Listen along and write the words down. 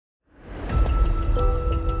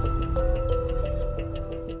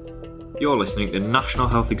You're listening to National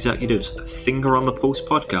Health Executive's Finger on the Pulse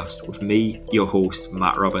podcast with me, your host,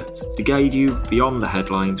 Matt Roberts, to guide you beyond the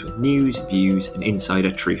headlines with news, views, and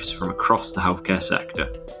insider truths from across the healthcare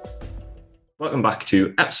sector. Welcome back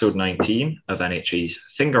to episode 19 of NHE's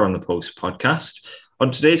Finger on the Pulse podcast.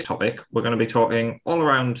 On today's topic, we're going to be talking all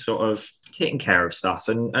around sort of taking care of staff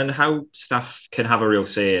and how staff can have a real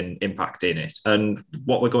say and impact in it. And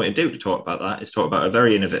what we're going to do to talk about that is talk about a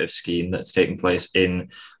very innovative scheme that's taking place in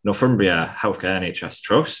Northumbria Healthcare NHS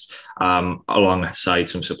Trust, alongside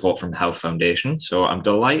some support from the Health Foundation. So I'm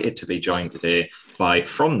delighted to be joined today by,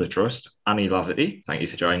 from the Trust, Annie Laverty. Thank you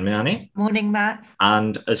for joining me, Annie. Morning, Matt.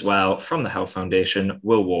 And as well, from the Health Foundation,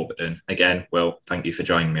 Will Warburton. Again, Will, thank you for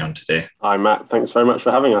joining me on today. Hi, Matt. Thanks very much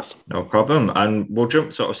for having us. No problem. And we'll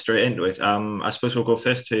jump sort of straight into it. I suppose we'll go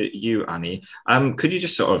first to you, Annie. Could you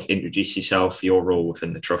just sort of introduce yourself, your role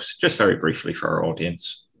within the Trust, just very briefly for our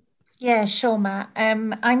audience? Yeah, sure, Matt.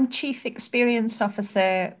 I'm Chief Experience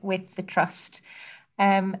Officer with the Trust.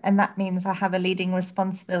 And that means I have a leading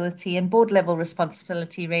responsibility and board level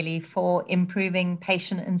responsibility really for improving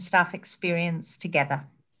patient and staff experience together.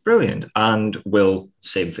 Brilliant. And Will,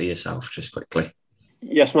 same for yourself, just quickly.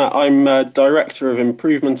 Yes, Matt, I'm Director of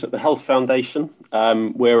Improvement at the Health Foundation.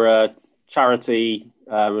 We're a charity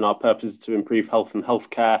and our purpose is to improve health and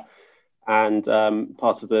healthcare. And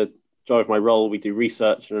part of the joy of my role, we do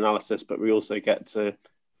research and analysis, but we also get to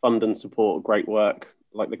fund and support great work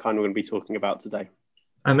like the kind we're going to be talking about today.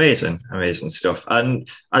 Amazing stuff. And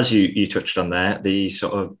as you touched on there, the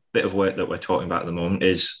sort of bit of work that we're talking about at the moment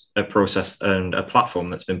is a process and a platform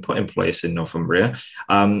that's been put in place in Northumbria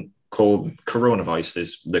called Coronavice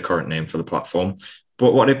is the current name for the platform.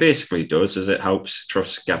 But what it basically does is it helps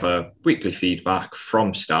trusts gather weekly feedback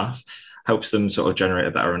from staff, helps them sort of generate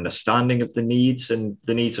a better understanding of the needs and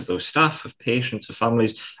the needs of those staff, of patients, of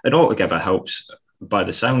families, and altogether helps, by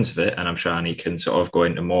the sounds of it, and I'm sure Annie can sort of go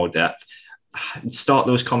into more depth, start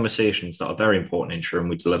those conversations that are very important in ensuring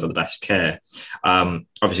we deliver the best care.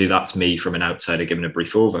 Obviously, that's me from an outsider giving a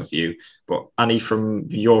brief overview, but Annie, from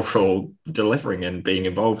your role delivering and being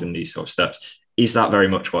involved in these sort of steps, is that very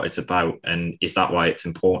much what it's about? And is that why it's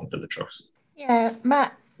important to the Trust? Yeah,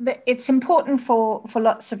 Matt, it's important for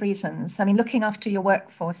lots of reasons. I mean, looking after your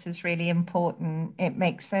workforce is really important. It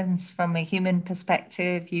makes sense from a human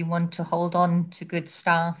perspective. You want to hold on to good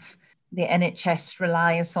staff. The NHS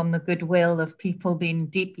relies on the goodwill of people being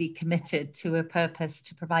deeply committed to a purpose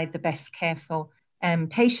to provide the best care for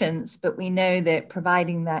patients, but we know that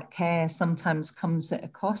providing that care sometimes comes at a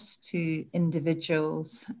cost to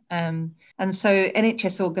individuals. And so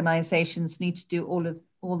NHS organisations need to do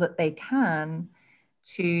all that they can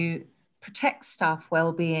to protect staff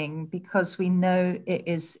well-being, because we know it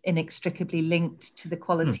is inextricably linked to the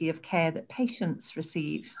quality of care that patients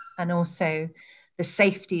receive, and also the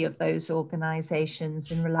safety of those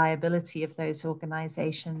organisations and reliability of those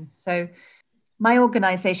organisations. So my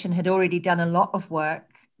organisation had already done a lot of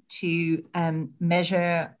work to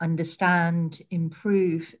measure, understand,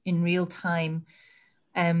 improve in real time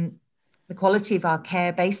the quality of our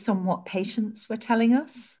care based on what patients were telling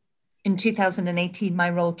us. In 2018, my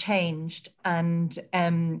role changed, and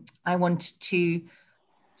I wanted to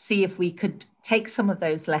see if we could take some of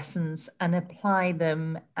those lessons and apply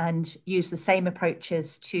them and use the same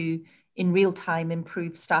approaches to, in real time,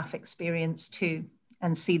 improve staff experience too,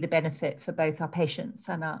 and see the benefit for both our patients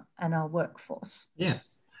and our workforce. Yeah,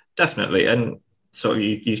 definitely. And so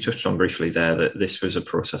you touched on briefly there that this was a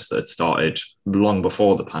process that had started long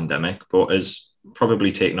before the pandemic, but has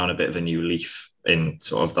probably taken on a bit of a new leaf in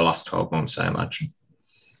sort of the last 12 months, I imagine.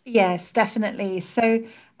 Yes, definitely. So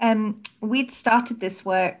we'd started this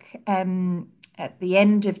work at the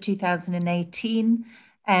end of 2018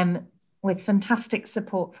 with fantastic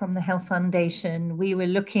support from the Health Foundation. We were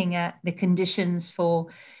looking at the conditions for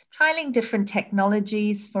trialing different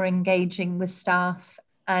technologies for engaging with staff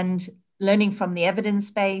and learning from the evidence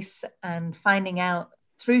base and finding out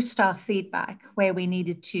through staff feedback where we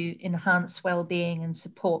needed to enhance well-being and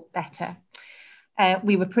support better.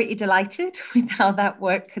 We were pretty delighted with how that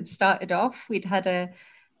work had started off. We'd had a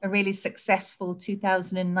really successful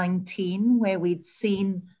 2019 where we'd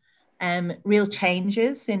seen real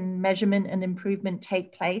changes in measurement and improvement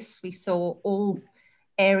take place. We saw all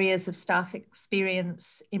areas of staff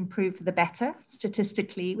experience improve for the better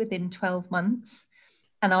statistically within 12 months.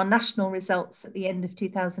 And our national results at the end of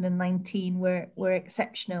 2019 were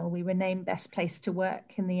exceptional. We were named best place to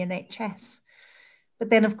work in the NHS. But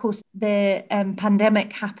then, of course, the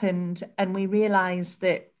pandemic happened, and we realized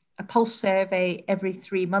that a pulse survey every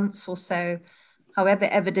 3 months or so, however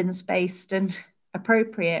evidence-based and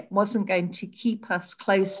appropriate, wasn't going to keep us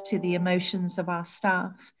close to the emotions of our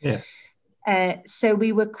staff. Yeah. So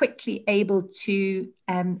we were quickly able to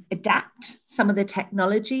adapt some of the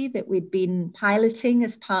technology that we'd been piloting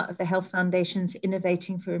as part of the Health Foundation's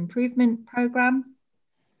Innovating for Improvement programme,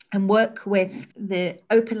 and work with the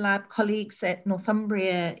Open Lab colleagues at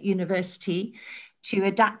Northumbria University to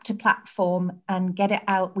adapt a platform and get it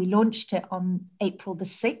out. We launched it on April the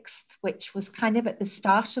 6th, which was kind of at the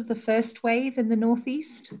start of the first wave in the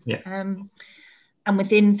Northeast. Yeah. And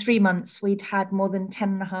within 3 months, we'd had more than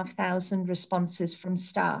 10,500 responses from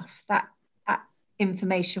staff. That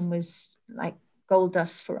information was like gold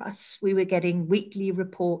dust for us. We were getting weekly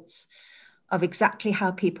reports of exactly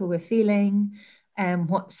how people were feeling, and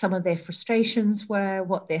what some of their frustrations were,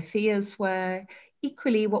 what their fears were,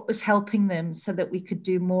 equally what was helping them, so that we could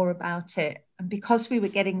do more about it. And because we were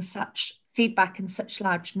getting such feedback in such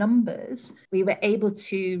large numbers, we were able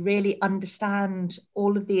to really understand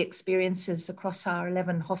all of the experiences across our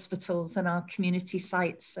 11 hospitals and our community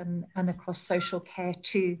sites, and across social care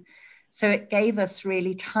too. So it gave us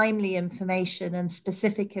really timely information and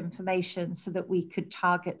specific information so that we could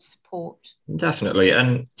target support. Definitely.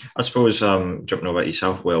 And I suppose, jumping over at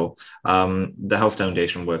yourself, Will, the Health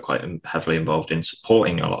Foundation were quite heavily involved in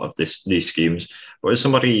supporting a lot of these schemes. But as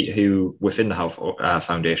somebody who, within the Health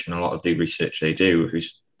Foundation, a lot of the research they do,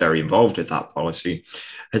 who's very involved with that policy,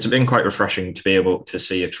 it's been quite refreshing to be able to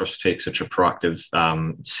see a trust take such a proactive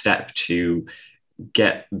step to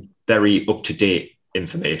get very up-to-date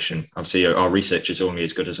information. Obviously, our research is only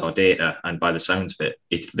as good as our data, and by the sounds of it,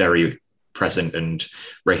 it's very present and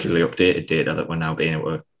regularly updated data that we're now being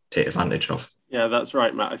able to take advantage of. Yeah, that's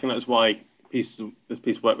right, Matt. I think that's why this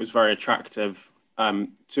piece of work was very attractive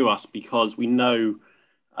to us, because we know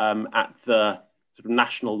at the sort of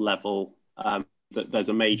national level that there's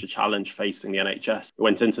a major challenge facing the NHS. We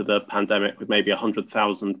went into the pandemic with maybe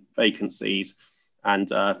 100,000 vacancies, and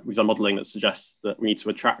we've done modelling that suggests that we need to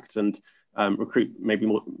attract and recruit maybe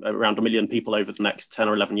around 1 million people over the next 10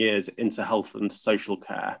 or 11 years into health and social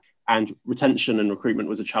care. And retention and recruitment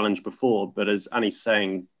was a challenge before, but as Annie's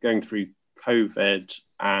saying, going through COVID,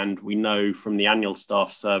 and we know from the annual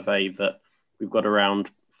staff survey that we've got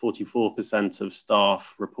around 44% of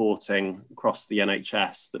staff reporting across the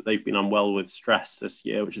NHS that they've been unwell with stress this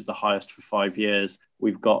year, which is the highest for 5 years.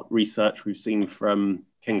 We've got research we've seen from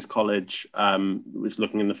King's College, which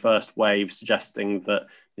looking in the first wave, suggesting that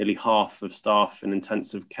nearly half of staff in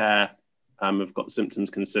intensive care have got symptoms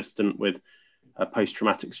consistent with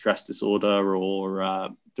post-traumatic stress disorder or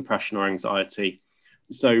depression or anxiety.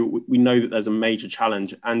 So we know that there's a major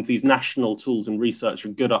challenge, and these national tools and research are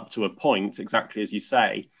good up to a point, exactly as you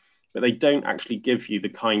say, but they don't actually give you the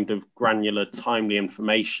kind of granular, timely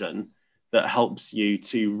information that helps you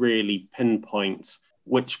to really pinpoint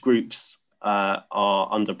which groups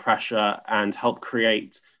are under pressure and help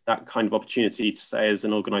create that kind of opportunity to say as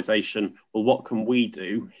an organisation, well, what can we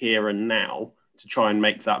do here and now to try and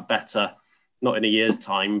make that better, not in a year's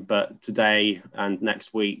time, but today and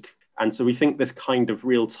next week. And so we think this kind of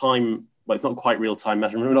real-time, well, it's not quite real-time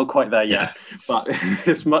measurement, we're not quite there yet, but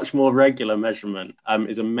this much more regular measurement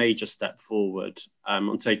is a major step forward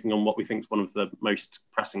on taking on what we think is one of the most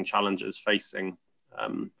pressing challenges facing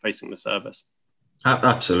the service.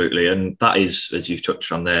 Absolutely. And that is, as you've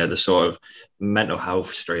touched on there, the sort of mental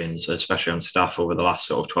health strains, especially on staff over the last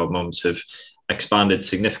sort of 12 months, have expanded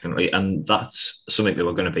significantly. And that's something that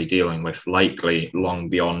we're going to be dealing with likely long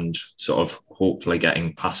beyond sort of hopefully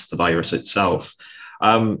getting past the virus itself.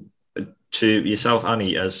 To yourself,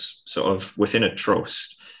 Annie, as sort of within a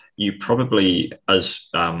trust, you probably, as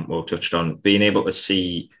Will touched on, being able to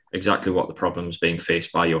see exactly what the problems being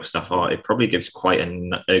faced by your staff are, it probably gives quite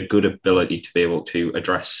a good ability to be able to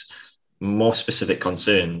address more specific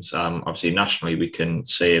concerns. Obviously, nationally, we can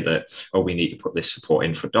say that, oh, we need to put this support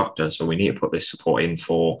in for doctors, or we need to put this support in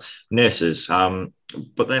for nurses.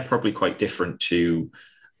 But they're probably quite different to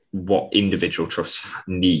what individual trusts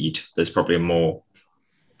need. There's probably a more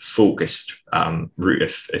focused route,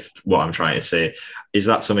 if what I'm trying to say. Is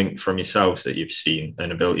that something from yourselves that you've seen,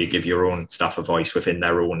 an ability to give your own staff a voice within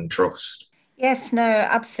their own trust? Yes, no,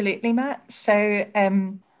 absolutely, Matt. So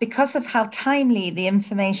because of how timely the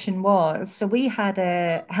information was, so we had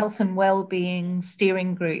a health and wellbeing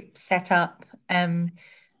steering group set up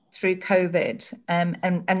through COVID,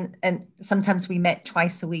 and sometimes we met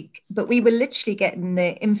twice a week, but we were literally getting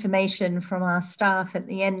the information from our staff at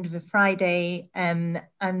the end of a Friday, and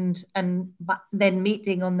then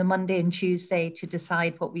meeting on the Monday and Tuesday to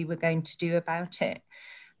decide what we were going to do about it.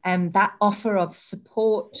 That offer of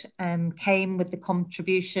support came with the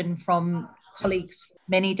contribution from colleagues,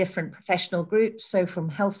 many different professional groups, so from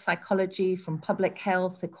health psychology, from public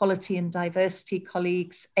health, equality and diversity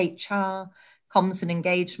colleagues, HR, comms and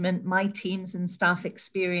engagement, my teams and staff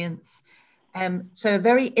experience. So a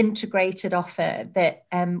very integrated offer that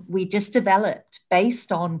we just developed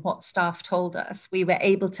based on what staff told us. We were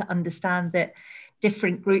able to understand that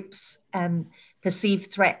different groups perceive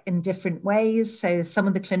threat in different ways. So some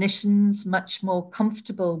of the clinicians much more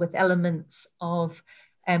comfortable with elements of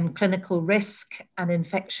clinical risk and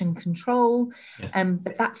infection control.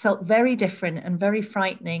 But that felt very different and very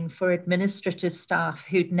frightening for administrative staff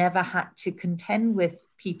who'd never had to contend with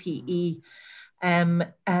PPE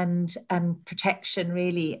and protection,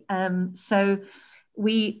 really. So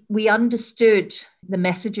we understood the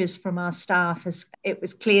messages from our staff, as it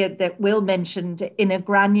was clear that Will mentioned in a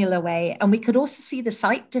granular way, and we could also see the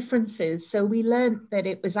site differences. So we learned that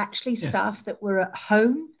it was actually staff that were at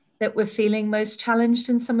home that were feeling most challenged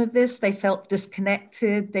in some of this. They felt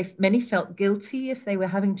disconnected. Many felt guilty if they were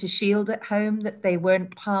having to shield at home, that they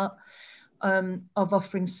weren't part of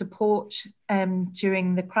offering support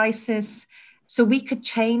during the crisis. So we could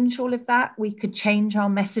change all of that. We could change our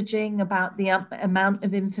messaging about the amount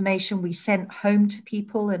of information we sent home to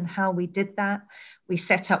people and how we did that. We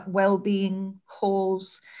set up well-being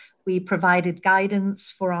calls. We provided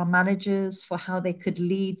guidance for our managers for how they could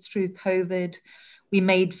lead through COVID. We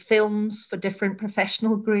made films for different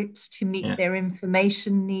professional groups to meet their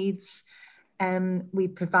information needs. We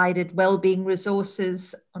provided well-being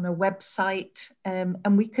resources on a website,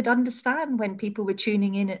 and we could understand when people were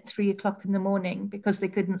tuning in at 3 o'clock in the morning because they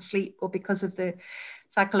couldn't sleep or because of the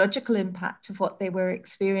psychological impact of what they were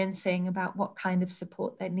experiencing, about what kind of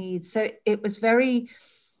support they need. So it was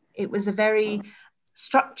a very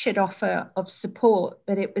structured offer of support,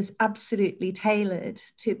 but it was absolutely tailored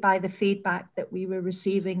by the feedback that we were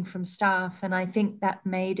receiving from staff. And I think that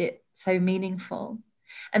made it so meaningful.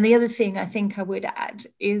 And the other thing I think I would add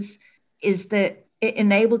is that it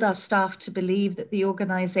enabled our staff to believe that the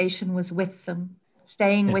organisation was with them,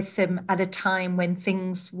 staying with them at a time when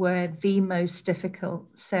things were the most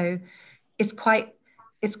difficult. So it's quite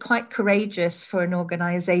courageous for an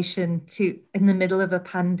organisation to, in the middle of a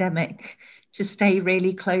pandemic, to stay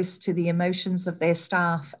really close to the emotions of their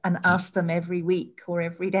staff and ask them every week or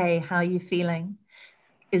every day, how are you feeling?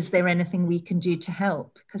 Is there anything we can do to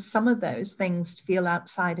help? Because some of those things feel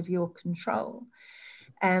outside of your control.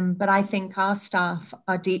 But I think our staff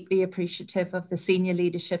are deeply appreciative of the senior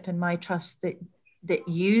leadership and my trust that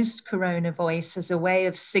used Corona Voice as a way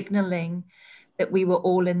of signalling that we were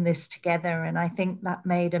all in this together. And I think that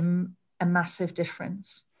made a massive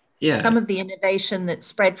difference. Yeah. Some of the innovation that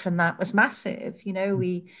spread from that was massive. You know,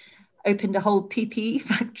 we opened a whole PPE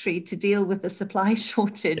factory to deal with the supply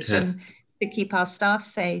shortage and to keep our staff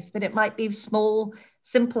safe. But it might be small,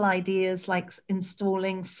 simple ideas like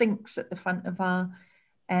installing sinks at the front of our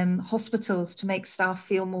hospitals to make staff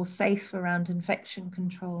feel more safe around infection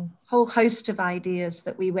control. Whole host of ideas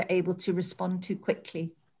that we were able to respond to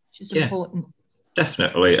quickly, which is important.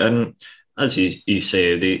 Definitely. And as you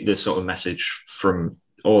say, the sort of message from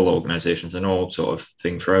all organisations and all sort of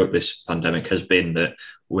thing throughout this pandemic has been that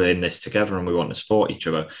we're in this together and we want to support each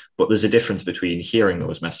other. But there's a difference between hearing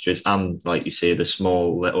those messages and, like you say, the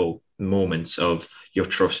small little moments of your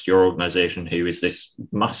trust, your organisation, who is this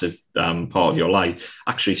massive part of your life,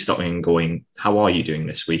 actually stopping and going, how are you doing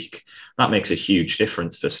this week? That makes a huge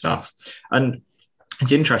difference for staff. And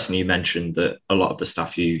it's interesting you mentioned that a lot of the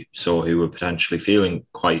staff you saw who were potentially feeling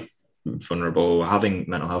quite vulnerable or having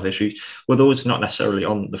mental health issues were those not necessarily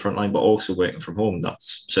on the front line, but also working from home.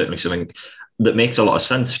 That's certainly something that makes a lot of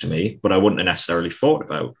sense to me, but I wouldn't have necessarily thought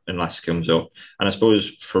about unless it comes up. And I suppose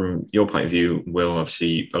from your point of view, Will,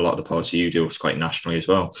 obviously a lot of the policy you do is quite nationally as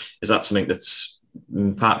well. Is that something that's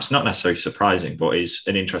perhaps not necessarily surprising, but is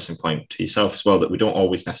an interesting point to yourself as well, that we don't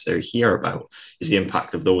always necessarily hear about, is the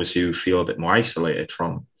impact of those who feel a bit more isolated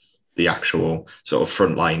from the actual sort of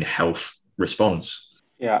frontline health response?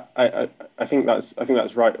 Yeah, I think that's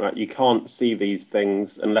right, Matt. You can't see these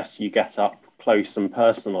things unless you get up close and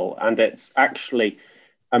personal. And it's actually,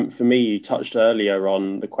 for me, you touched earlier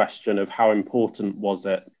on the question of how important was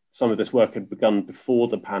it. Some of this work had begun before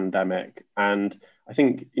the pandemic. And I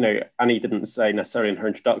think, you know, Annie didn't say necessarily in her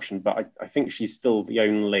introduction, but I think she's still the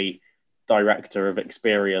only director of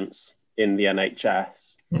experience in the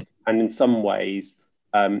NHS. And in some ways,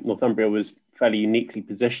 Northumbria was fairly uniquely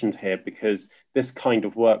positioned here because this kind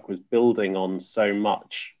of work was building on so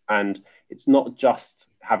much. And it's not just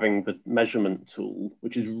having the measurement tool,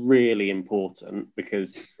 which is really important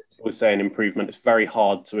because I was saying improvement, it's very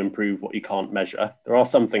hard to improve what you can't measure. There are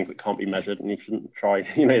some things that can't be measured and you shouldn't try,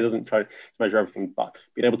 you know, it doesn't try to measure everything, but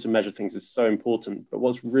being able to measure things is so important. But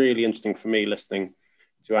what's really interesting for me listening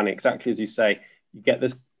to Annie, exactly as you say, you get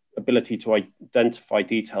this ability to identify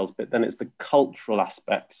details, but then it's the cultural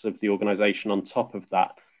aspects of the organisation on top of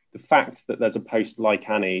that. The fact that there's a post like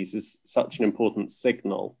Annie's is such an important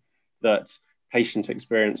signal that patient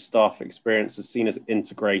experience, staff experience is seen as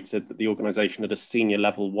integrated, that the organisation at a senior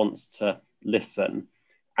level wants to listen,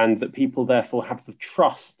 and that people therefore have the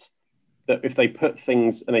trust that if they put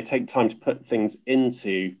things and they take time to put things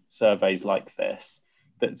into surveys like this,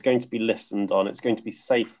 that it's going to be listened on, it's going to be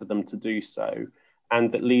safe for them to do so,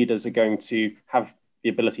 and that leaders are going to have the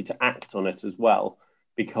ability to act on it as well.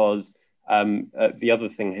 Because the other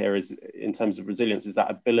thing here is, in terms of resilience, is that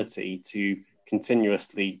ability to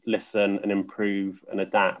continuously listen and improve and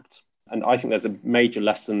adapt. And I think there's a major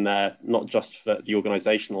lesson there, not just for the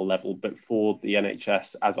organisational level, but for the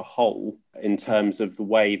NHS as a whole, in terms of the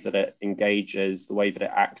way that it engages, the way that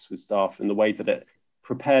it acts with staff, and the way that it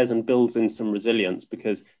prepares and builds in some resilience,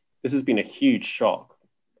 because this has been a huge shock,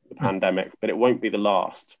 the pandemic, but it won't be the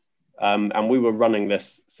last. And we were running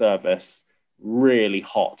this service really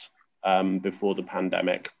hot before the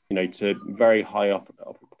pandemic, to very high up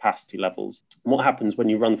capacity levels. And what happens when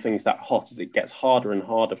you run things that hot is it gets harder and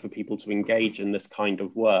harder for people to engage in this kind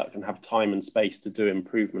of work and have time and space to do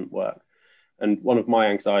improvement work. And one of my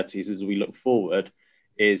anxieties as we look forward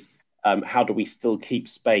is how do we still keep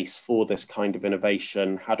space for this kind of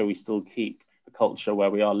innovation? How do we still keep a culture where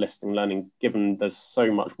we are listening, learning, given there's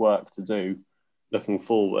so much work to do looking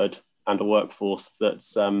forward, and a workforce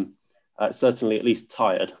that's certainly at least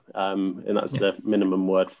tired, and that's the minimum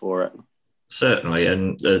word for it. Certainly,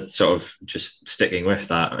 and sort of just sticking with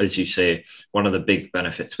that, as you say, one of the big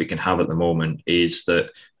benefits we can have at the moment is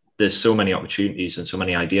that there's so many opportunities and so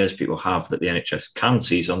many ideas people have that the NHS can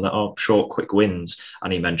seize on that are short, quick wins.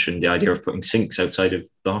 And he mentioned the idea of putting sinks outside of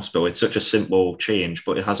the hospital. It's such a simple change,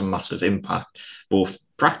 but it has a massive impact, both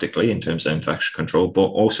practically in terms of infection control, but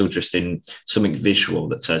also just in something visual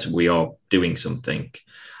that says we are doing something.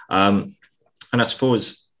 And I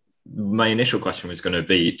suppose my initial question was going to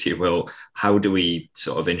be to you, Will, how do we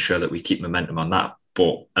sort of ensure that we keep momentum on that?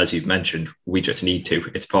 But as you've mentioned, we just need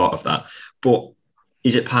to. It's part of that. But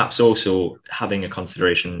is it perhaps also having a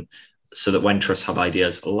consideration so that when trusts have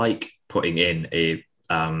ideas like putting in a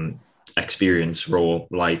experience role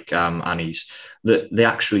like Annie's, that they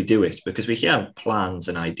actually do it? Because we hear plans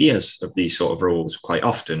and ideas of these sort of roles quite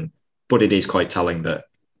often, but it is quite telling that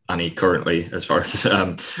Annie currently, as far as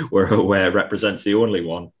we're aware, represents the only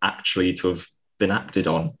one actually to have been acted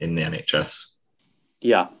on in the NHS.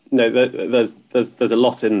 Yeah, no, there's a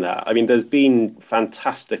lot in there. I mean, there's been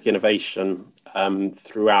fantastic innovation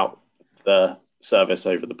throughout the service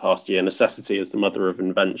over the past year. Necessity is the mother of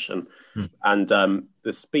invention. And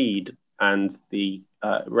the speed and the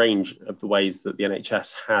range of the ways that the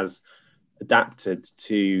NHS has adapted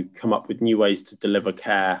to come up with new ways to deliver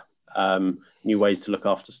care, new ways to look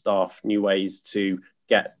after staff, new ways to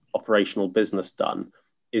get operational business done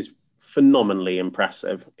is phenomenally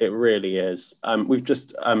impressive. It really is. We've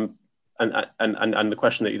just and the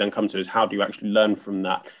question that you then come to is, how do you actually learn from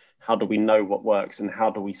that? How do we know what works, and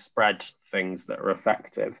how do we spread things that are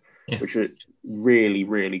effective? Yeah. Which are really,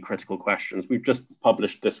 really critical questions. We've just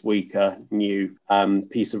published this week a new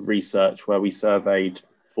piece of research where we surveyed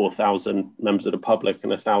 4,000 members of the public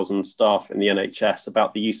and 1,000 staff in the NHS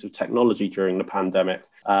about the use of technology during the pandemic.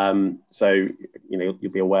 So,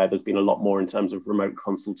 you'll be aware there's been a lot more in terms of remote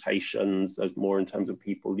consultations. There's more in terms of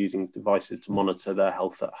people using devices to monitor their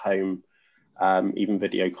health at home, even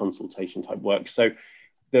video consultation type work. So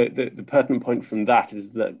the pertinent point from that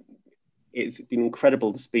is that it's been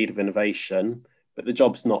incredible, the speed of innovation, but the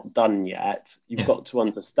job's not done yet. You've got to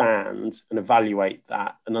understand and evaluate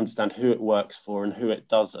that and understand who it works for and who it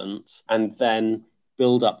doesn't, and then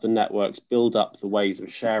build up the networks, build up the ways of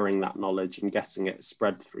sharing that knowledge and getting it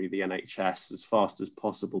spread through the NHS as fast as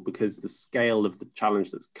possible, because the scale of the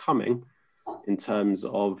challenge that's coming in terms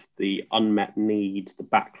of the unmet need, the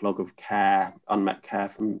backlog of care, unmet care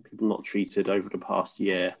from people not treated over the past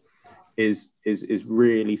year is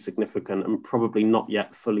really significant and probably not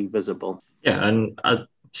yet fully visible. Yeah, and as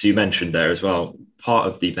you mentioned there as well, part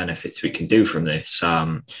of the benefits we can do from this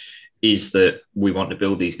is that we want to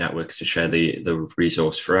build these networks to share the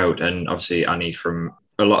resource throughout. And obviously, Annie, from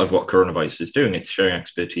a lot of what Coronavirus is doing, it's sharing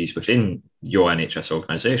expertise within your NHS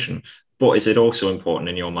organisation. But is it also important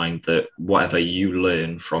in your mind that whatever you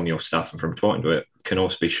learn from your staff and from talking to it can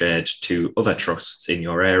also be shared to other trusts in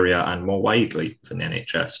your area and more widely within the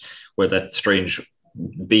NHS, where that strange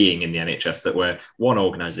being in the NHS that we're one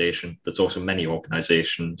organisation that's also many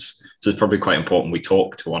organisations? So it's probably quite important we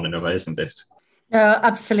talk to one another, isn't it? No,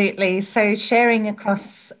 absolutely. So sharing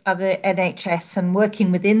across other NHS and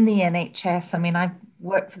working within the NHS. I mean, I've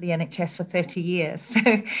worked for the NHS for 30 years,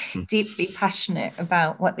 so deeply passionate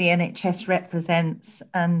about what the NHS represents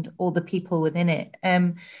and all the people within it,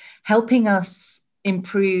 helping us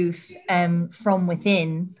improve from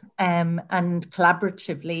within and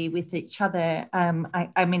collaboratively with each other.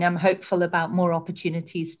 I mean, I'm hopeful about more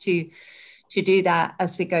opportunities to do that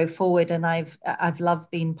as we go forward. And I've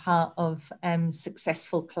loved being part of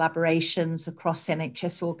successful collaborations across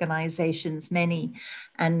NHS organisations, many,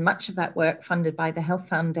 and much of that work funded by the Health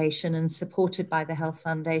Foundation and supported by the Health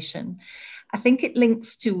Foundation. I think it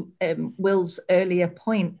links to Will's earlier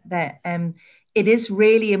point that it is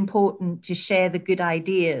really important to share the good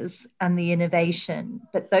ideas and the innovation,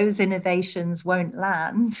 but those innovations won't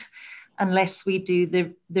land unless we do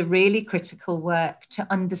the really critical work to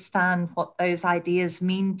understand what those ideas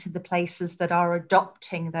mean to the places that are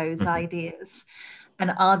adopting those ideas.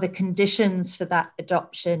 And are the conditions for that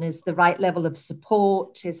adoption, is the right level of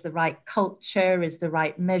support, is the right culture, is the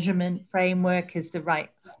right measurement framework,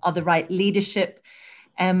 are the right leadership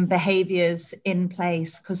behaviors in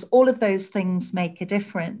place, because all of those things make a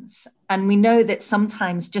difference. And we know that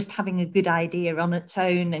sometimes just having a good idea on its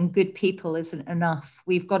own and good people isn't enough.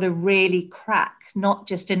 We've got to really crack not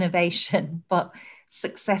just innovation, but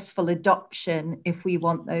successful adoption if we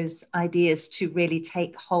want those ideas to really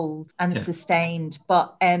take hold and sustained.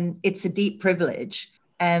 But it's a deep privilege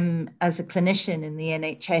as a clinician in the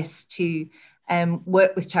NHS to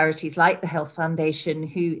work with charities like the Health Foundation,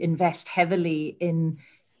 who invest heavily in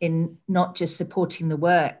not just supporting the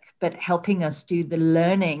work, but helping us do the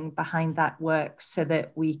learning behind that work so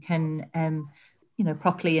that we can,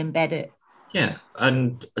 properly embed it. Yeah,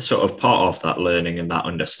 and sort of part of that learning and that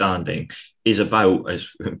understanding is about, as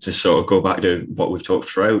to sort of go back to what we've talked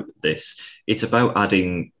throughout this, it's about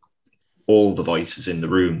adding all the voices in the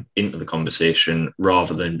room into the conversation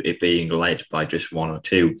rather than it being led by just one or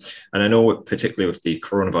two. And I know particularly with the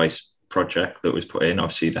coronavirus project that was put in,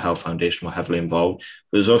 obviously the Health Foundation were heavily involved,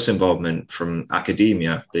 but there's also involvement from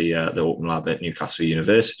academia, the Open Lab at Newcastle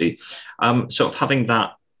University, sort of having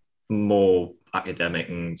that more academic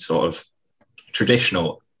and sort of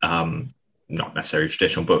traditional, not necessarily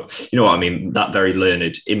traditional, but you know what I mean, that very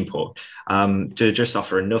learned input, to just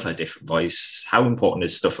offer another different voice. How important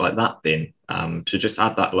has stuff like that been, to just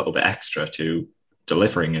add that little bit extra to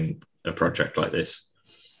delivering in a project like this?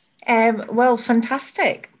 Well,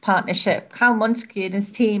 fantastic partnership. Carl Montague and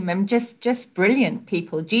his team, and just brilliant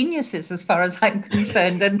people, geniuses as far as I'm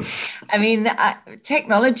concerned. And I mean,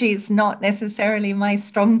 technology is not necessarily my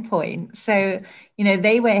strong point. So,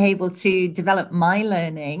 they were able to develop my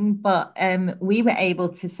learning, but we were able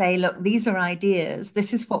to say, look, these are ideas.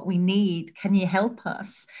 This is what we need. Can you help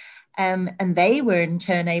us? And they were in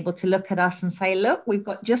turn able to look at us and say, look, we've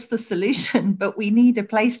got just the solution, but we need a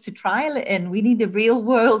place to trial it in. We need a real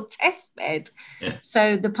world test bed. Yeah.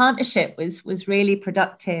 So the partnership was really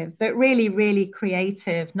productive, but really, really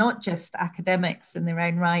creative, not just academics in their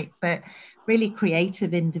own right, but really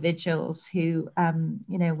creative individuals who,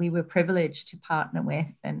 we were privileged to partner with,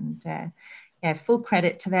 and full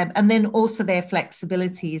credit to them. And then also their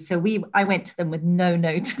flexibility. So I went to them with no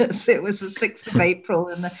notice. It was the 6th of April.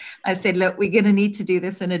 And I said, look, we're going to need to do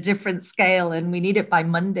this in a different scale, and we need it by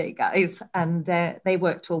Monday, guys. And they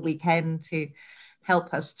worked all weekend to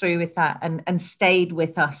help us through with that, and stayed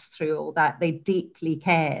with us through all that. They deeply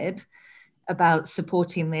cared about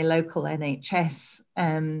supporting their local NHS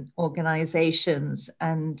organisations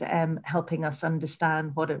and helping us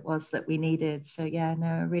understand what it was that we needed. So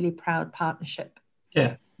a really proud partnership.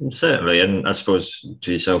 Yeah, certainly. And I suppose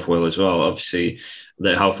to yourself, Will, as well, obviously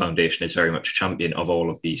the Health Foundation is very much a champion of all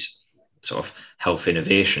of these sort of health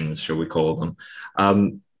innovations, shall we call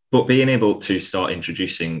them. But being able to start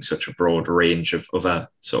introducing such a broad range of other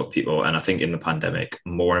sort of people, and I think in the pandemic,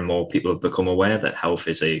 more and more people have become aware that health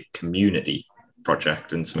is a community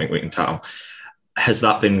project and something we can tackle. Has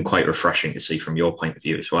that been quite refreshing to see from your point of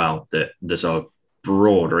view as well, that there's a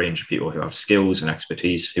broad range of people who have skills and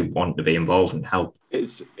expertise who want to be involved and help?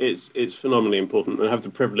 It's phenomenally important. I have the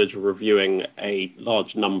privilege of reviewing a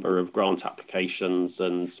large number of grant applications,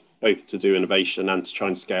 and both to do innovation and to try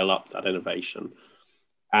and scale up that innovation.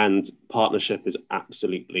 And partnership is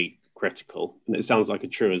absolutely critical. And it sounds like a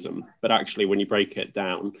truism, but actually when you break it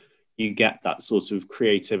down, you get that sort of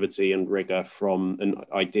creativity and rigor and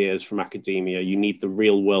ideas from academia. You need the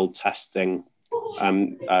real world testing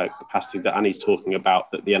capacity that Annie's talking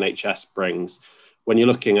about, that the NHS brings. When you're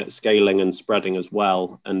looking at scaling and spreading as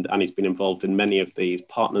well, and Annie's been involved in many of these,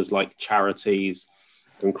 partners like charities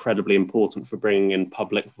are incredibly important for bringing in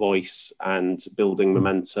public voice and building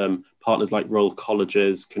momentum. Partners like Royal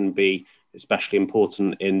Colleges can be especially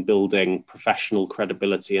important in building professional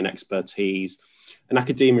credibility and expertise. And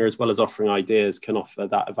academia, as well as offering ideas, can offer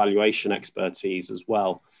that evaluation expertise as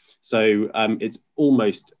well. So it's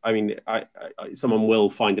almost, someone will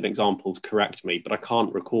find an example to correct me, but I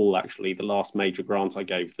can't recall actually the last major grant I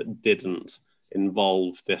gave that didn't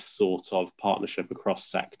involve this sort of partnership across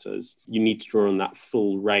sectors. You need to draw on that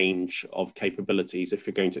full range of capabilities if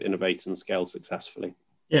you're going to innovate and scale successfully.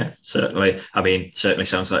 Yeah, certainly. Certainly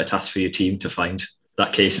sounds like a task for your team to find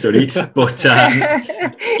that case study, but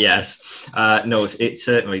yes, no, it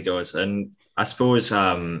certainly does. And I suppose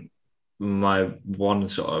my one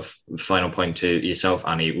sort of final point to yourself,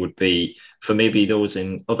 Annie, would be for maybe those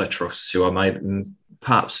in other trusts who are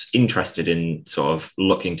perhaps interested in sort of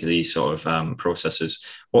looking to these sort of processes.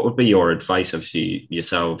 What would be your advice? Obviously,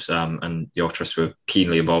 yourselves and your trust were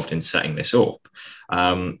keenly involved in setting this up.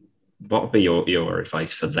 What would be your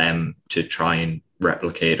advice for them to try and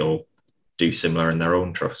replicate or do similar in their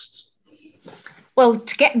own trusts? Well,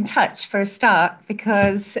 to get in touch for a start,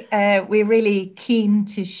 because we're really keen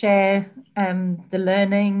to share the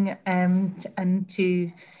learning and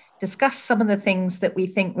to discuss some of the things that we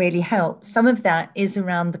think really help. Some of that is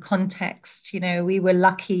around the context. We were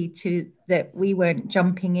lucky that we weren't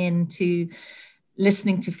jumping into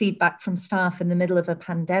listening to feedback from staff in the middle of a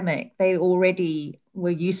pandemic. They already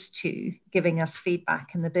were used to giving us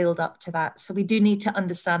feedback in the build up to that. So we do need to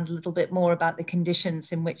understand a little bit more about the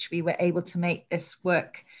conditions in which we were able to make this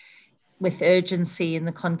work with urgency in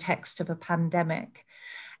the context of a pandemic.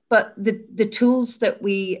 But the tools that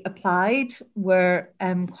we applied were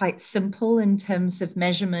quite simple in terms of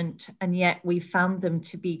measurement, and yet we found them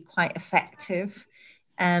to be quite effective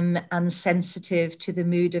and sensitive to the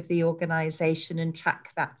mood of the organization and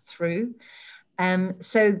track that through.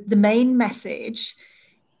 So the main message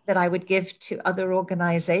that I would give to other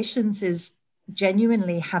organizations is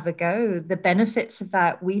genuinely have a go. The benefits of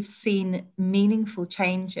that, we've seen meaningful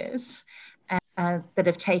changes that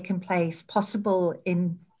have taken place, possible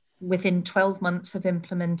within 12 months of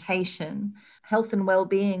implementation. Health and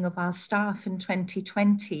well-being of our staff in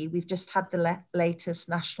 2020, we've just had the latest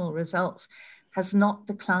national results, has not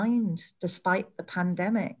declined despite the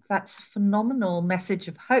pandemic. That's a phenomenal message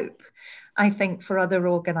of hope, I think, for other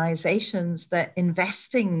organizations, that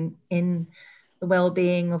investing in the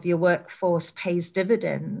well-being of your workforce pays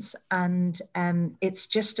dividends, and it's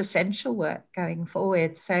just essential work going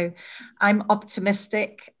forward. So I'm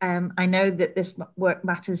optimistic. I know that this work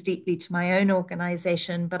matters deeply to my own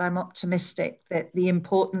organization, but I'm optimistic that the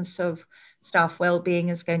importance of staff well-being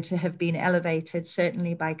is going to have been elevated,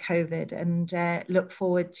 certainly by COVID, and look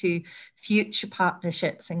forward to future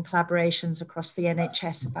partnerships and collaborations across the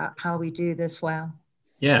NHS about how we do this well.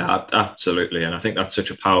 Yeah, absolutely. And I think that's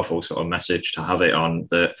such a powerful sort of message to have it on,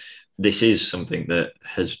 that this is something that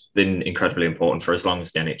has been incredibly important for as long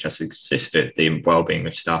as the NHS existed, the well-being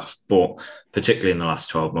of staff. But particularly in the last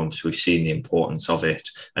 12 months, we've seen the importance of it.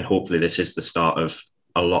 And hopefully this is the start of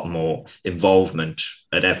a lot more involvement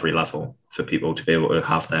at every level for people to be able to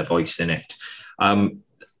have their voice in it.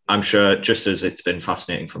 I'm sure, just as it's been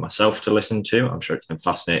fascinating for myself to listen to, I'm sure it's been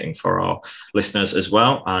fascinating for our listeners as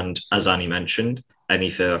well. And as Annie mentioned, any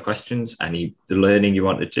further questions, any learning you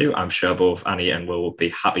want to do, I'm sure both Annie and Will be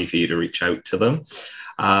happy for you to reach out to them.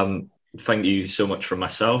 Thank you so much from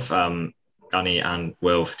myself, Annie and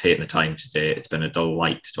Will, for taking the time today. It's been a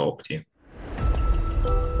delight to talk to you.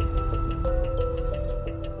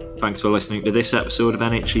 Thanks for listening to this episode of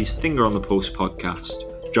NHE's Finger on the Pulse podcast.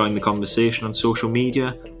 Join the conversation on social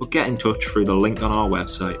media or get in touch through the link on our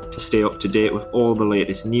website. To stay up to date with all the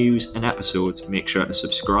latest news and episodes, make sure to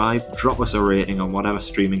subscribe, drop us a rating on whatever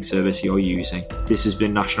streaming service you're using. This has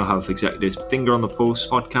been National Health Executive's Finger on the Pulse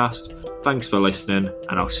podcast. Thanks for listening,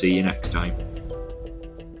 and I'll see you next time.